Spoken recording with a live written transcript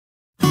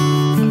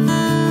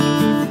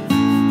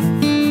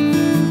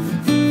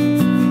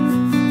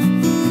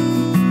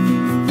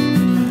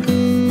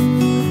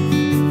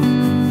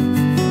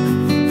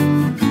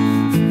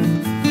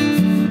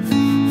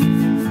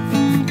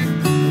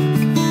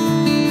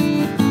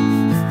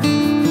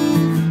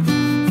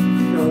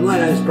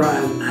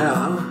Brian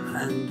Howe,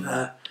 and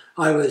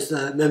I was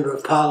the Member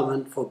of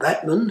Parliament for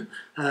Batman,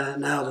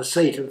 now the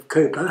seat of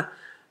Cooper,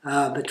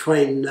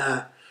 between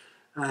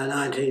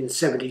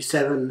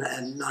 1977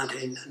 and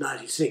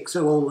 1996,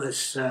 so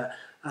almost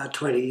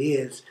 20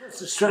 years.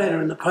 Australia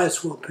in the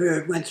post-war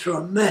period went through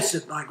a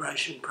massive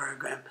migration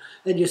program,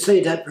 and you see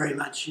that very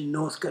much in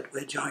Northcote,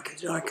 where Jika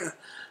Jika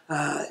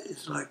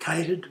is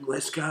located, and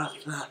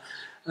Westgarth,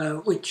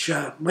 which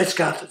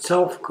Westgarth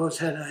itself, of course,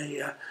 had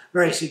a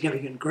very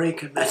significant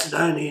Greek and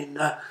Macedonian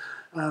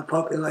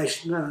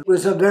population. It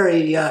was a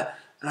very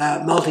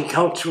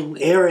multicultural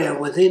area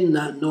within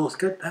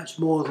Northcote, perhaps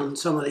more than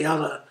some of the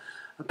other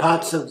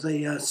parts of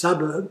the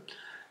suburb,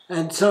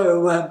 and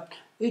so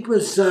it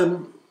was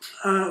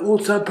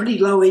also pretty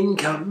low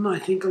income. I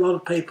think a lot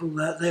of people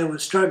there were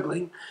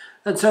struggling,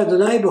 and so the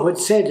neighbourhood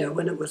centre,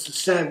 when it was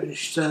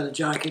established, the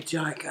Jika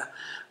Jika,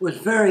 was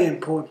very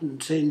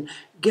important in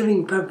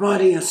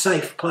providing a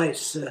safe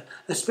place,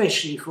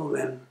 especially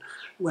for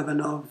women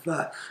of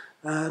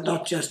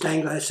not just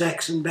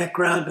Anglo-Saxon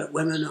background, but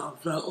women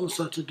of all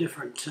sorts of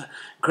different,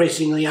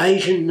 increasingly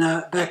Asian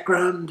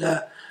background,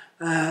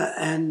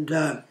 and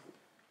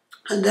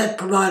that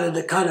provided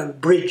a kind of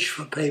bridge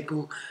for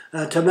people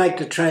to make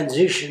the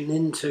transition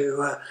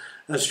into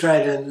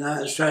Australian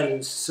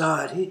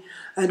society,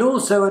 and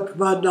also it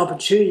provided an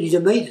opportunity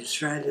to meet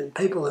Australian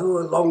people who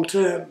were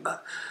long-term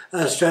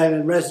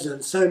Australian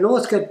residents. So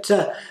Northcote,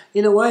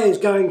 in a way, is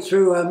going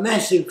through a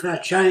massive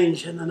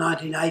change in the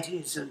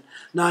 1980s and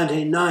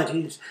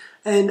 1990s,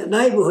 and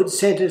neighbourhood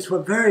centres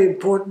were very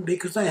important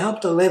because they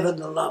helped to leaven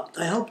the lump.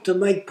 They helped to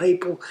make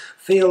people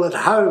feel at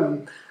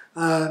home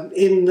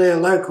in their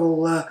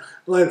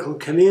local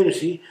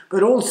community,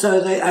 but also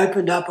they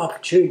opened up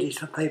opportunities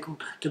for people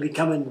to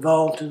become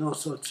involved in all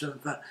sorts of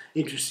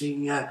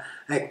interesting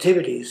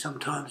activities,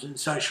 sometimes in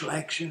social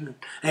action and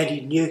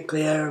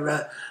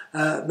anti-nuclear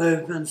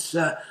movements,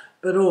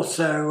 but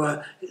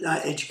also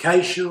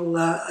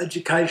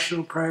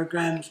educational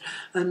programs,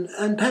 and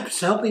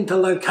perhaps helping to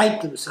locate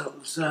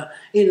themselves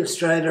in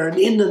Australia and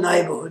in the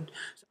neighbourhood.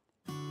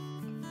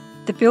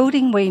 The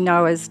building we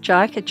know as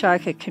Jika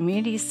Jika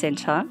Community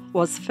Centre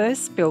was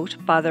first built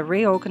by the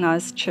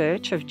reorganised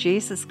Church of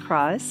Jesus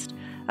Christ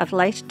of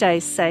Latter-day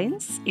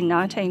Saints in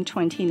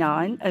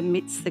 1929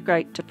 amidst the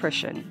Great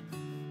Depression.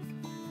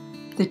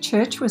 The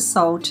church was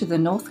sold to the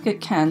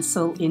Northcote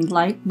Council in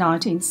late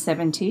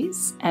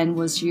 1970s and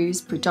was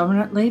used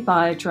predominantly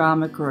by a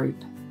drama group.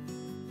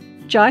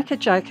 Jika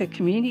Jika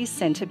Community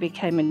Centre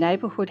became a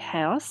neighbourhood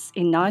house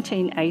in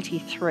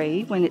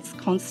 1983 when its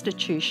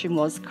constitution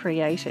was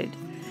created.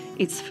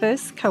 Its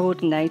first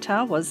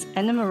coordinator was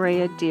Anna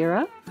Maria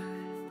Dira,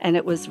 and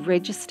it was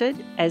registered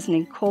as an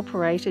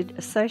incorporated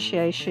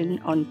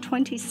association on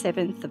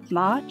 27th of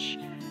March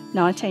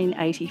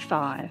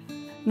 1985.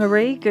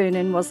 Maree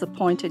Goonan was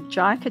appointed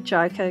Jika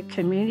Jika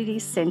Community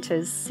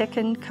Centre's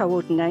second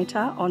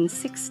coordinator on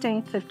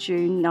 16th of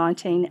June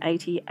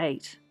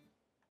 1988.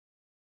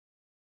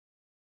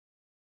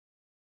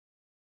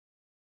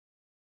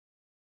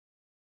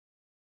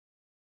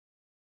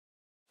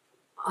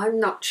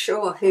 I'm not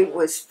sure who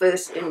was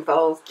first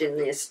involved in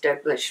the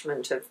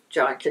establishment of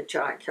Jika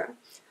Jika.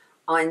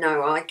 I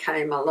know I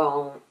came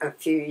along a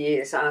few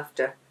years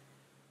after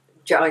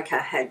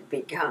Jika had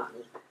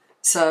begun.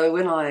 So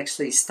when I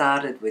actually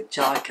started with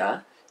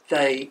Jika,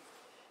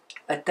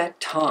 at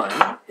that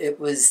time, it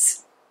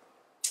was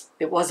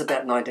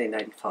about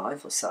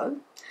 1985 or so,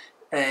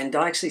 and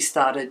I actually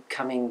started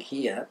coming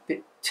here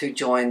to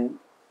join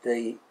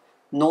the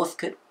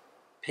Northcote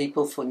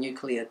People for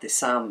Nuclear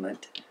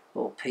Disarmament,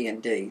 or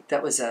P&D.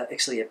 That was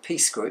actually a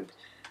peace group.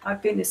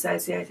 I've been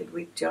associated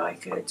with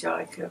Jika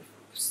Jika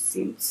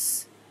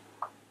since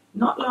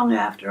not long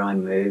after I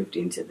moved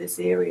into this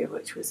area,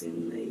 which was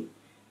in the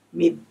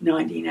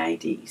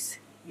mid-1980s.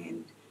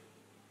 And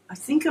I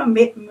think I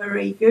met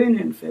Maree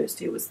Goonan first,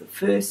 who was the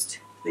first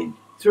thing,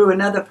 through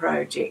another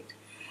project.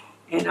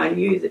 And I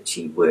knew that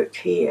she worked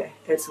here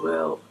as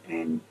well,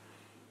 and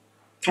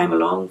came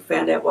along,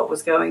 found out what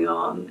was going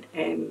on,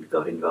 and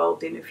got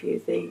involved in a few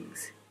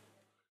things.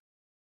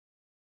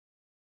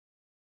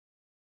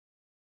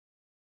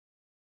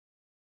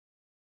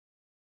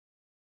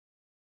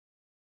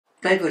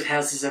 Neighbourhood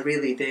houses are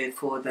really there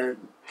for the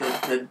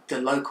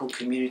local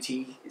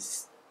community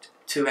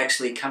to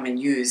actually come and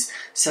use,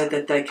 so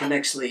that they can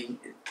actually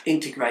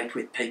integrate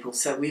with people.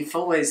 So we've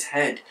always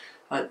had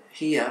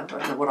here,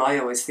 what I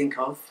always think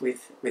of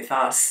with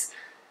us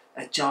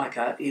at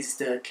Jika is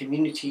the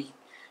community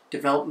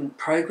development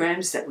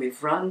programs that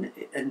we've run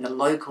in the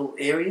local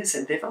areas,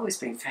 and they've always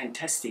been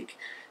fantastic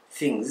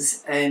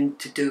things, and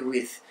to do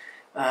with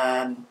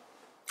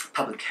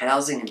public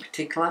housing in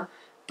particular,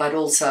 but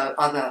also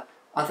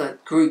other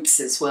groups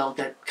as well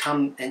that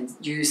come and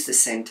use the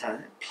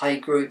centre. Play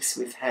groups,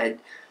 we've had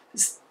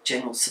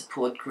general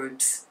support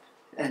groups,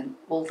 and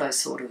all those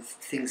sort of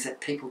things that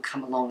people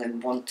come along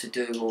and want to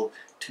do, or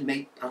to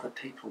meet other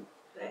people.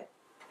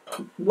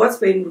 What's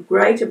been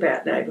great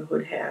about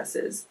neighbourhood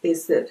houses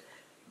is that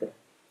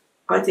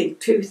I think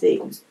two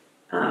things.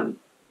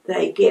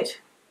 They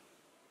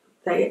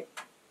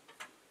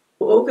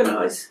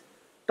organise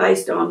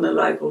based on the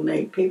local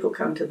need. People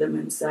come to them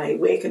and say,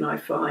 where can I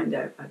find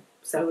a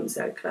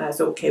so-and-so class,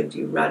 or can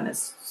you run a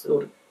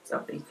sort of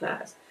something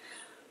class,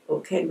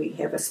 or can we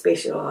have a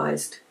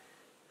specialised...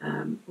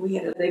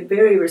 they're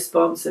very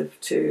responsive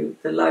to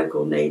the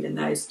local need, and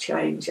those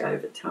change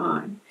over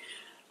time.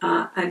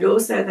 And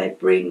also they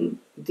bring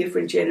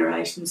different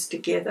generations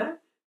together.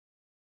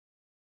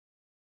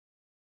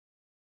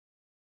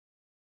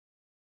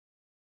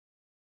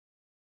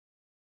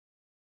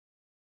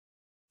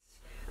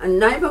 And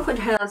neighbourhood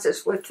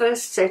houses were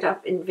first set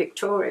up in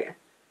Victoria.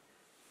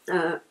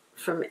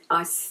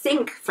 I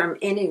think from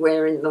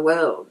anywhere in the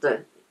world,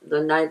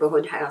 the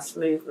neighbourhood house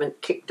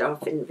movement kicked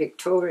off in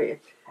Victoria.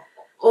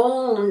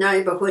 All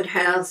neighbourhood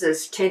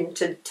houses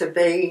tended to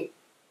be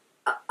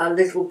a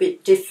little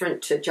bit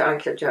different to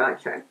Jika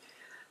Jika.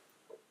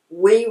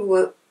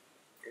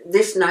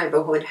 This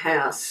neighbourhood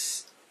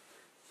house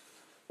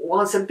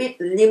was a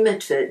bit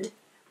limited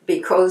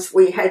because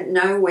we had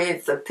nowhere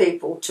for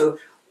people to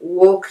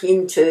walk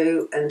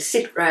into and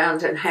sit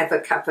round and have a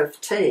cup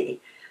of tea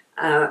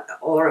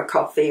or a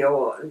coffee,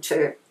 or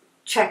to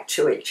chat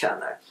to each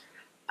other.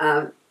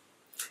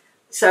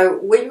 So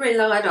we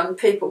relied on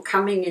people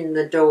coming in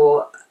the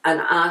door and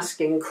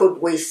asking,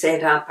 could we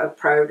set up a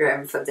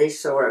program for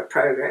this or a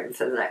program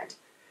for that.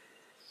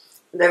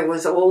 There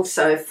was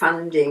also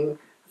funding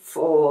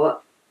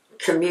for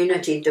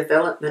community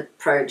development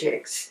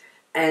projects,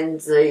 and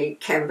the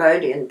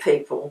Cambodian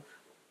people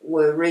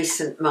were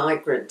recent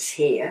migrants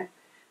here,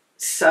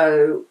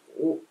 so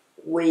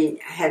we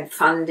had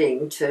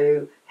funding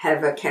to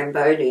have a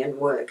Cambodian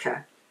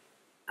worker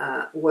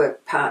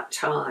work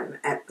part-time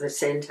at the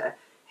centre.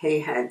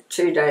 He had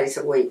 2 days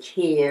a week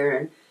here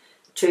and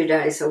 2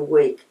 days a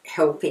week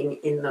helping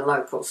in the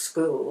local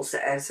schools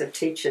as a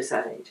teacher's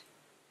aide.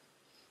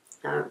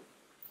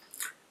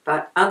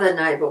 But other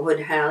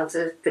neighbourhood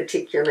houses,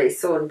 particularly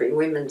Thornbury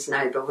Women's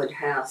Neighbourhood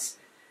House,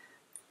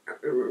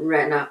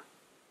 ran up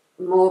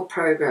more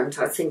programs,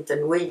 I think,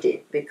 than we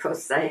did,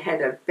 because they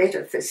had a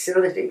better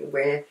facility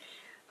where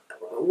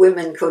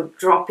women could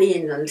drop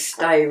in and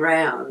stay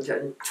round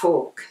and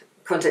talk,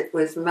 because it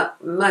was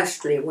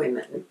mostly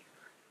women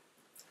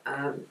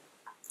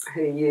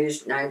who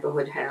used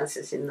neighbourhood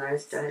houses in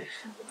those days.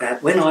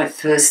 When I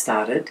first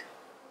started,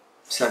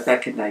 so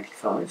back in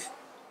 '85,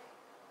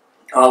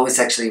 I was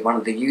actually one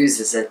of the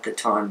users at the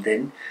time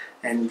then,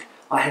 and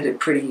I had it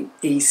pretty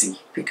easy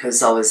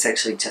because I was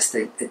actually just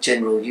a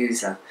general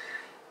user.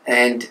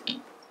 And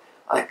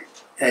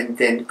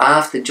then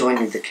after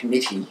joining the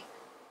committee,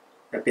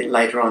 a bit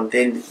later on,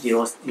 then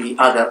the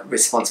other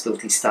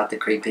responsibilities start to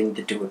creep in,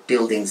 to do with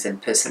buildings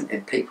and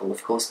people,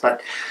 of course.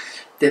 But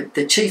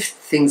the chief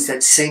things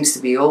that seems to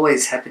be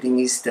always happening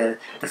is the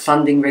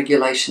funding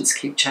regulations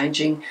keep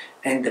changing,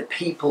 and the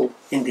people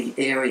in the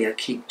area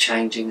keep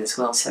changing as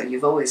well. So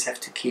you always have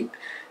to keep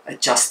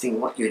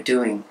adjusting what you're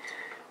doing.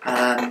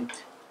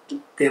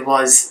 There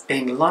was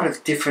been a lot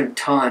of different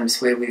times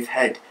where we've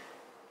had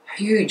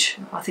huge,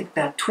 I think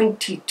about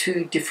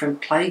 22 different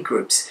play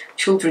groups,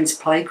 children's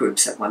play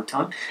groups at one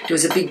time. There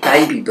was a big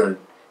baby boom,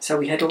 so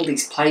we had all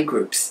these play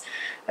groups.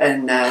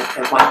 And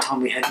at one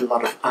time we had a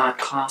lot of art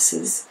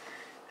classes,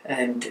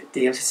 and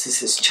the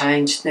emphasis has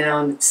changed now,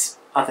 and it's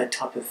other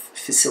type of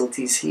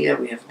facilities here.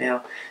 We have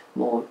now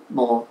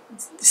more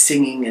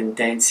singing and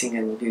dancing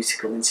and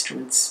musical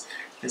instruments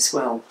as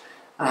well.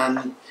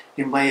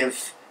 In way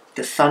of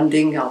the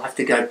funding, I'll have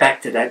to go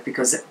back to that,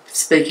 because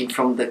speaking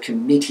from the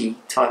committee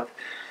type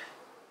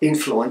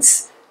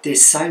influence,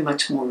 there's so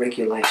much more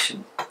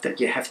regulation that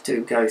you have to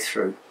go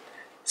through.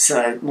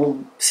 So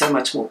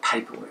much more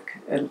paperwork.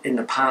 And in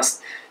the past,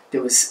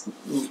 there was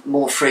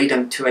more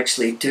freedom to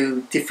actually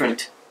do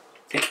different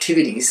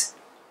activities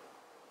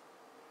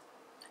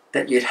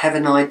that you'd have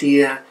an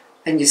idea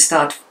and you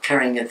start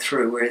carrying it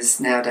through,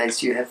 whereas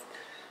nowadays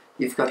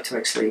you've got to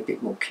actually be a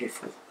bit more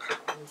careful.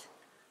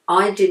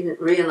 I didn't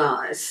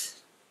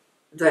realise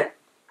that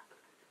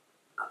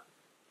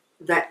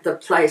the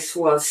place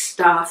was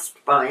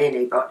staffed by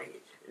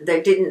anybody.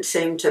 There didn't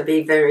seem to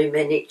be very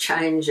many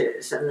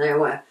changes, and there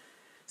were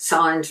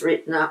signs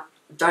written up,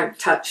 don't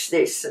touch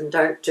this and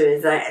don't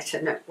do that,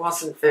 and it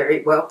wasn't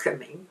very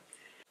welcoming.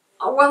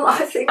 Well, I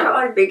think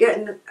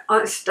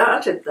I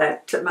started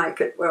that to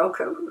make it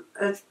welcome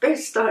as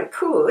best I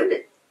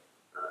could,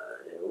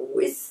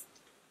 with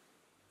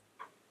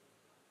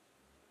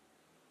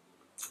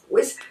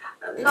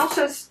not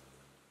as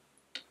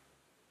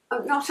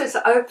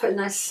open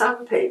as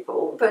some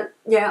people, but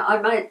yeah,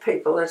 I made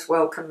people as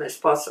welcome as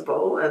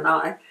possible, and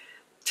I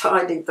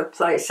tidied the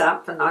place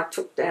up, and I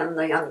took down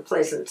the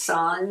unpleasant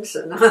signs,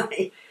 and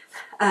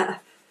I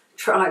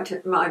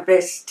tried my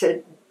best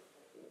to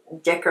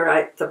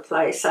decorate the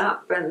place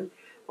up, and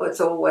was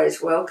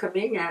always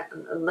welcoming,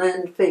 and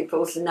learned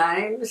people's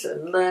names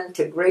and learned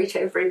to greet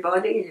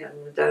everybody,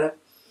 and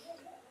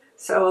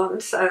so on,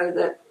 so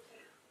that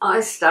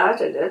I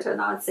started it,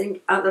 and I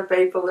think other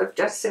people have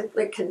just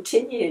simply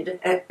continued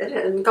at it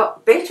and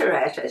got better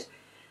at it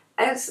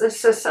as the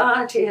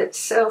society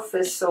itself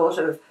has sort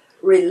of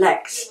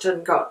relaxed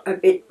and got a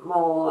bit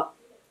more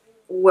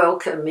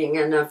welcoming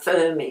and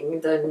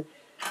affirming than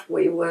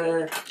we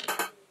were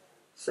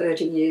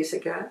 30 years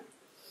ago.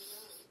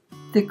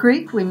 The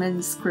Greek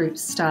women's group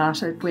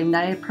started when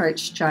they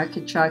approached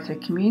Jika Jika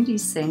Community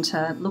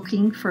Centre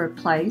looking for a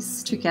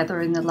place to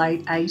gather in the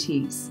late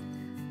 80s,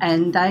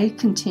 and they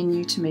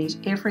continue to meet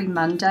every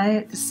Monday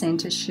at the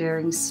centre,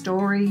 sharing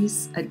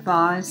stories,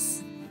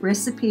 advice,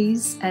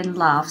 recipes and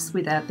laughs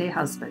without their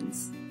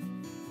husbands.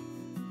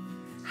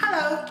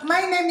 Hello,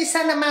 my name is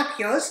Anna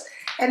Matthews,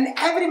 and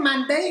every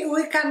Monday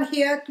we come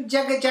here to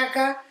Jika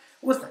Jika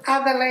with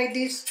other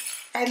ladies,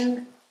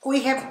 and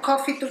we have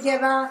coffee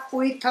together,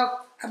 we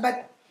talk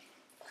about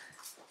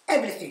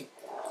everything.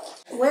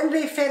 When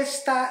they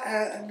first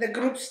the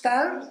group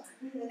started,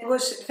 it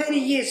was 30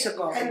 years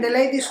ago, and the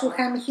ladies who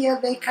come here,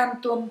 they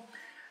come to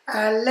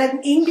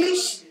learn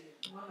English,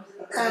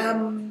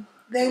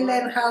 they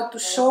learn how to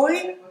sew,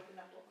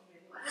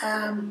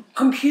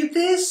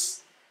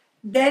 computers,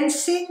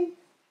 dancing,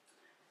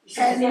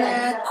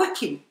 and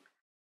cooking.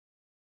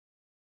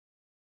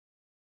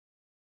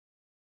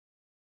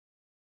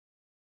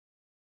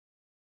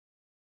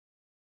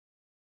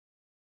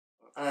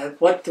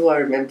 What do I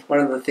remember? One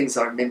of the things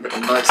I remember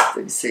the most,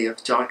 let me see, of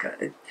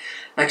Jika.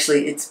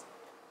 Actually, it's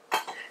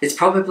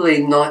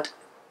probably not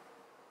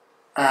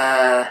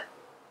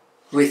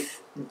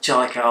with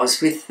Jika. I was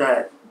with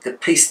the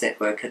Peace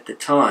Network at the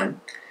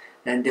time,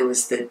 and there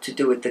was to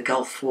do with the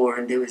Gulf War,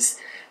 and there was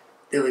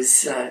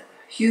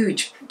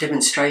huge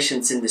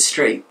demonstrations in the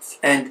streets,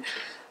 and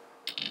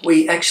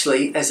we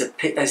actually, as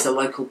a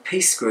local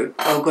peace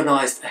group,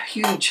 organised a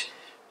huge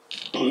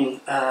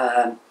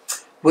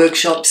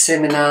workshop,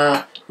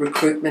 seminar,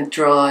 recruitment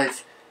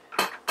drive,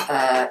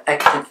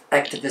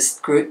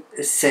 activist group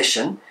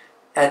session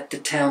at the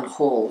town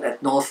hall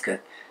at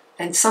Northcote,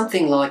 and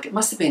something like, it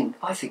must have been,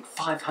 I think,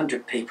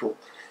 500 people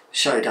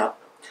showed up,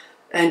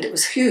 and it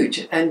was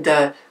huge, and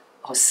I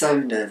was so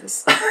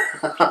nervous.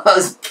 I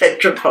was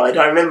petrified.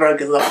 I remember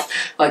because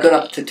I got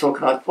up to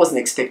talk and I wasn't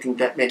expecting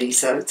that many,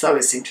 so it's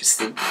always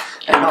interesting,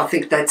 and I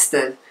think that's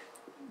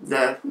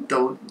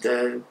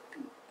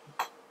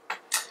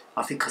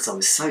I think because I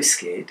was so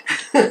scared,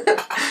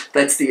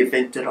 that's the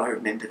event that I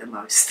remember the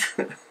most.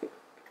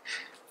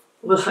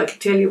 Well, I can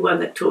tell you one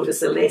that taught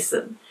us a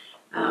lesson.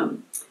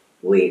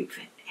 We've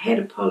had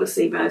a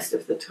policy most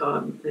of the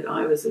time that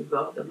I was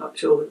involved, I'm not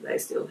sure whether they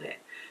still have,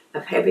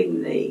 of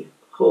having the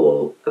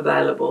hall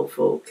available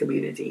for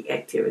community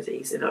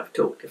activities, and I've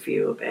talked a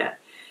few about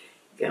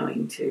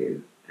going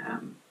to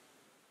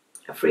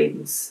a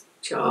friend's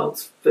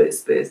child's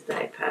first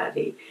birthday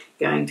party,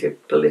 going to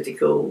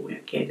political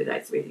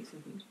candidates meetings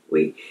and things.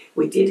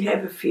 We did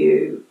have a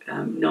few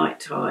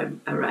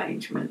nighttime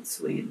arrangements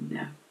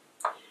when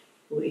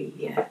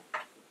we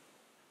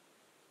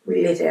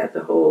let out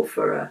the hall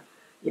for an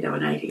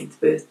 18th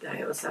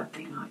birthday or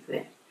something like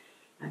that.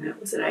 And it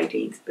was an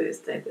 18th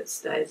birthday that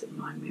stays in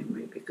my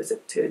memory because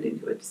it turned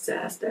into a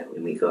disaster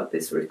when we got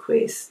this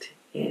request,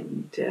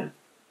 and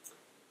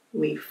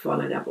we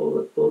followed up all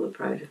the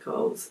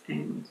protocols,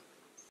 and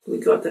we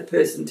got the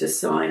person to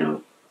sign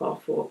off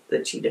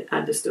that she'd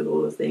understood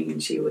all the thing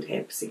and she would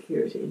have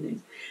security in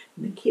this.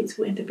 And the kids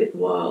went a bit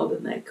wild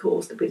and they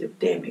caused a bit of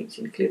damage,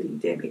 including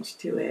damage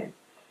to our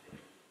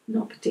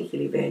not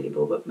particularly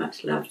valuable but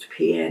much loved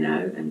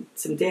piano, and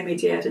some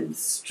damage out in the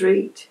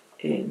street,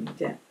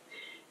 and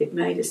it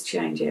made us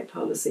change our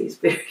policies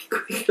very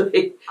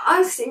quickly.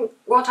 I think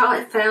what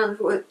I found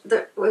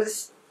that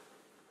was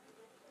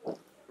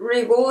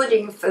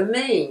rewarding for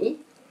me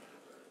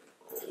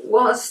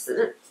was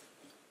that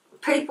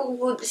people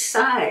would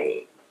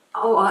say,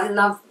 "Oh, I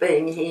love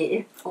being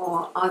here,"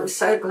 or "I'm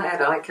so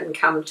glad I can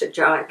come to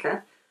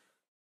Jika."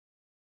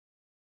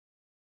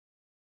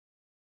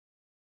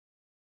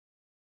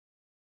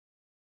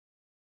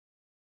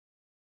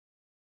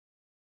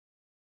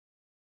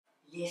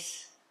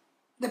 Yes.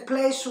 The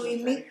place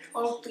we meet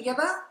all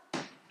together,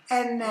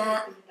 and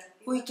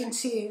we can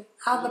see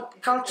other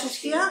cultures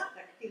here.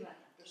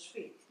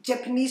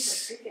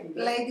 Japanese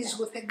ladies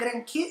with the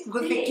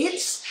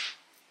kids,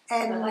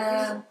 and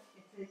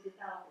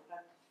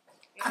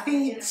I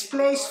think it's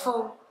place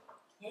for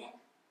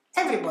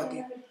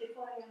everybody.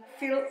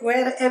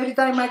 Where every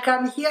time I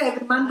come here,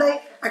 every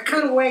Monday, I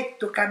can't wait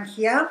to come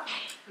here.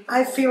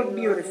 I feel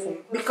beautiful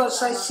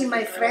because I see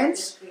my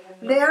friends.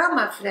 They are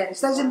my friends.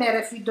 Doesn't matter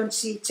if we don't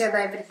see each other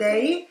every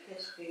day.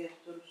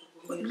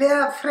 They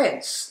are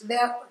friends.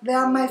 They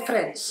are my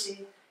friends,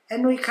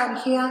 and we come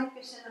here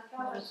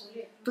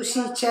to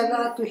see each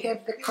other, to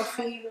have the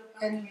coffee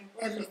and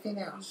everything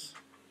else.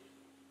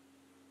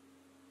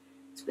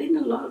 It's been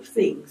a lot of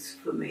things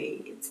for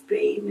me. It's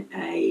been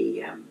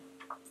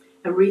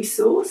a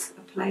resource,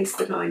 a place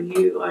that I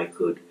knew I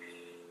could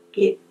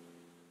get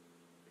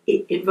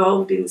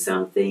involved in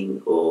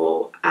something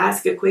or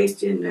ask a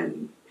question.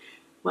 And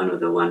one of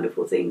the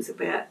wonderful things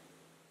about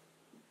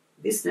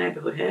this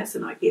neighbourhood house,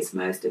 and I guess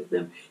most of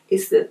them,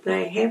 is that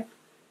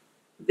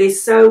they're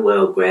so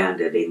well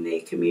grounded in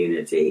their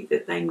community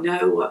that they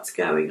know what's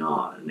going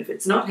on. And if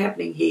it's not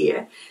happening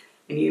here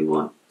and you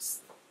want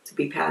to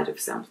be part of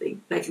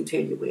something, they can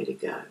tell you where to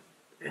go.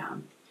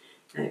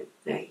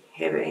 they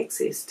have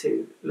access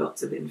to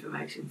lots of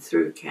information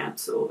through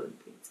council and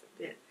things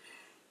like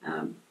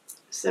that.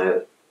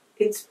 So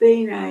it's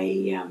been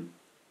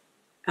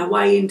a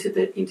way into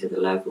the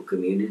local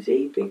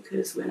community,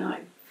 because when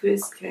I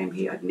first came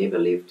here, I'd never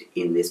lived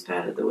in this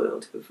part of the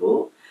world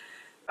before.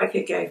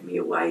 Jika gave me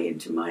a way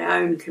into my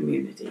own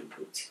community,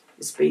 which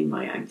has been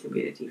my own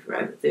community for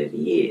over 30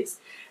 years.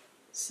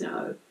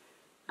 So,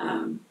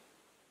 and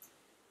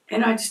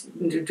I just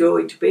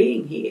enjoyed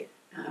being here.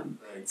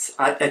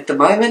 At the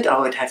moment, I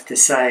would have to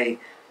say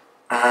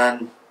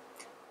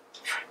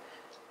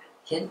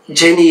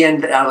Jenny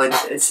and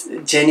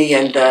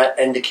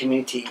the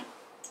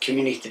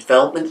community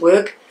development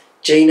work,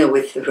 Gina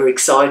with her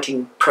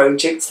exciting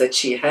projects that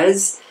she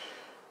has,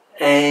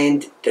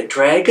 and the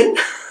dragon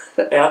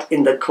out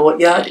in the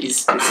courtyard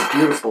is a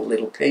beautiful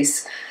little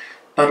piece,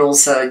 but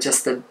also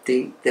just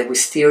the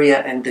wisteria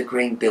and the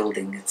green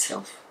building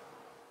itself.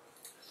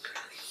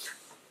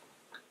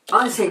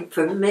 I think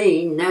for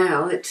me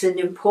now it's an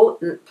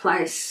important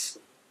place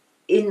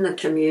in the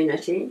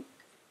community,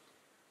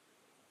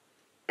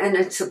 and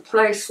it's a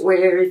place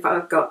where if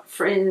I've got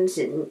friends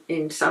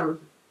in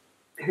some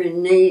who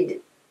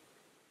need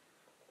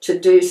to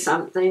do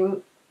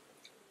something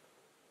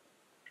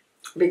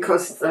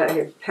because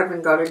they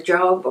haven't got a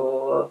job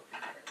or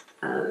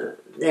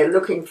they're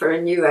looking for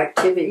a new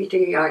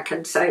activity, I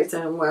can say to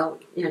them, well,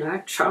 you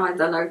know, try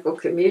the local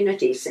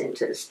community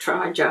centres,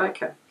 try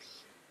Jika.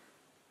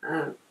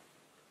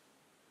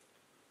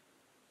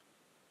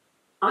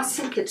 I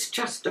think it's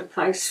just a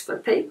place for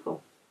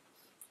people.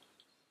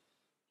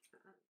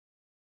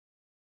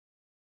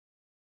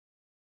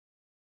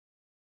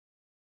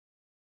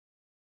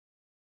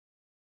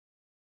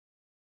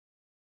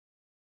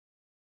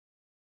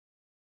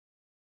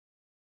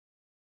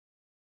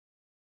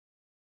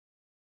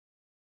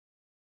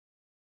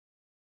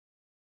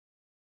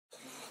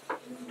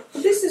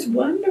 This is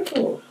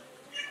wonderful.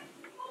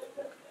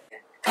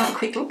 Have a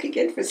quick look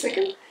again for a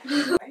second.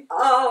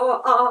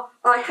 Oh,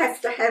 I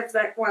have to have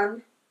that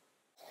one.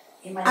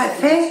 I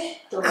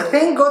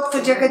thank God for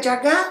Jika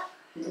Jika,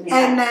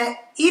 and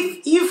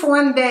if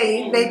one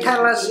day they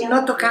tell us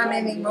not to come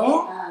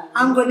anymore,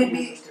 I'm going to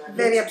be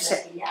very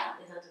upset.